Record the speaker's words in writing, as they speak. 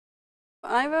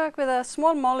I work with a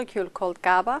small molecule called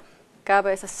GABA. GABA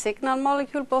is a signal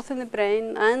molecule both in the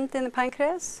brain and in the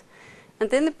pancreas.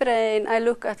 And in the brain, I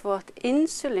look at what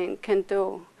insulin can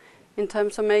do in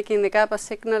terms of making the GABA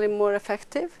signaling more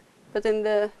effective. But in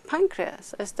the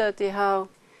pancreas, I study how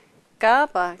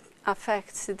GABA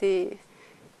affects the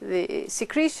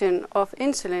secretion of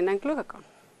insulin and glucagon.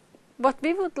 What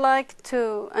we would like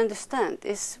to understand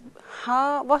is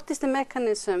what is the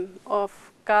mechanism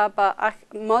of GABA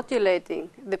modulating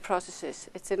the processes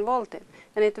it's involved in.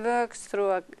 And it works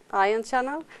through an ion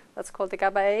channel that's called the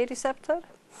GABA-A receptor.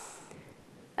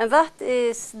 And that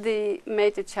is the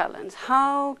major challenge.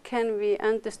 How can we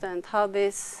understand how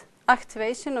this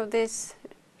activation of these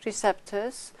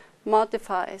receptors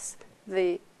modifies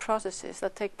the processes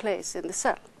that take place in the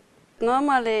cell?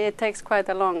 Normally it takes quite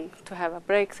a long to have a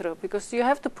breakthrough because you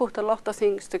have to put a lot of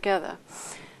things together.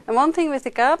 And one thing with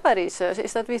the GABA research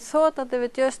is that we thought that there were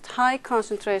just high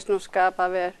concentrations of GABA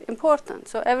were important,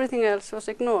 so everything else was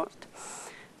ignored.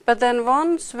 But then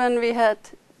once when we had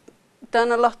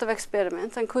done a lot of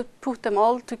experiments and could put them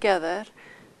all together,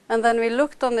 and then we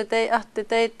looked on at the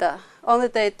data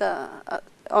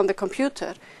on the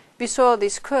computer, we saw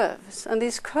these curves, and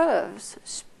these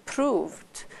curves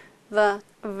proved that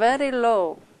very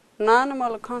low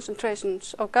nanomolar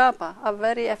concentrations of GABA are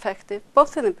very effective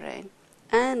both in the brain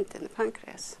and in the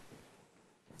pancreas.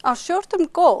 Our short-term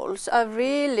goals are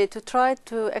really to try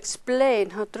to explain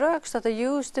how drugs that are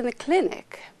used in the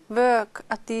clinic work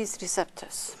at these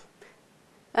receptors.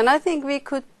 And I think we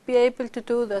could be able to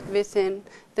do that within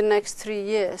the next 3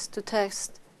 years to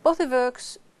test how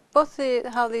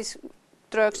these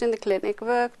drugs in the clinic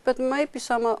work, but maybe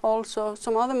also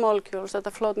some other molecules that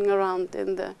are floating around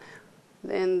in the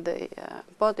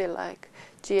body, like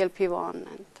GLP-1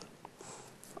 and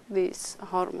these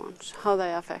hormones, how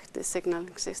they affect the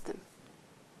signaling system.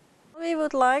 We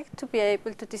would like to be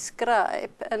able to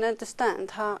describe and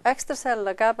understand how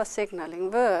extracellular GABA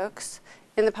signaling works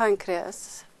in the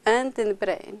pancreas and in the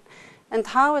brain, and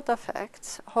how it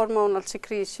affects hormonal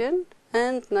secretion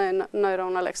and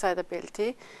neuronal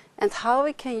excitability, and how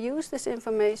we can use this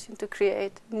information to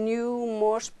create new,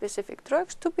 more specific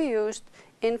drugs to be used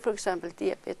in, for example,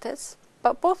 diabetes,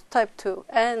 but both type 2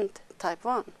 and type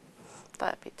 1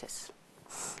 diabetes.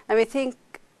 And we think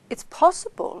it's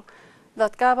possible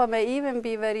that GABA may even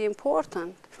be very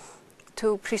important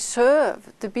to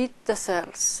preserve the beta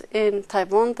cells in type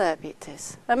 1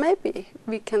 diabetes. And maybe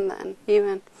we can then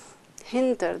even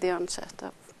hinder the onset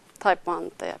of type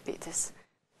 1 diabetes.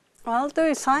 Well,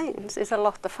 doing science is a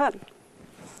lot of fun.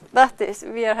 That is,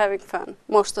 we are having fun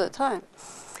most of the time.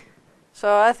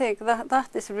 So I think that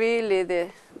is really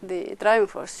the driving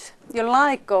force. You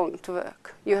like going to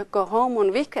work. You go home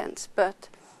on weekends, but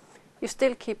you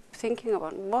still keep thinking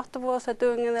about what was I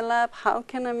doing in the lab, how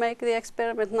can I make the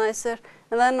experiment nicer,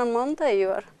 and then on Monday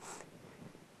you're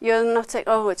not saying,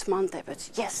 oh, it's Monday,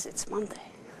 but yes, it's Monday.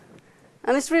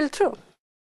 And it's really true.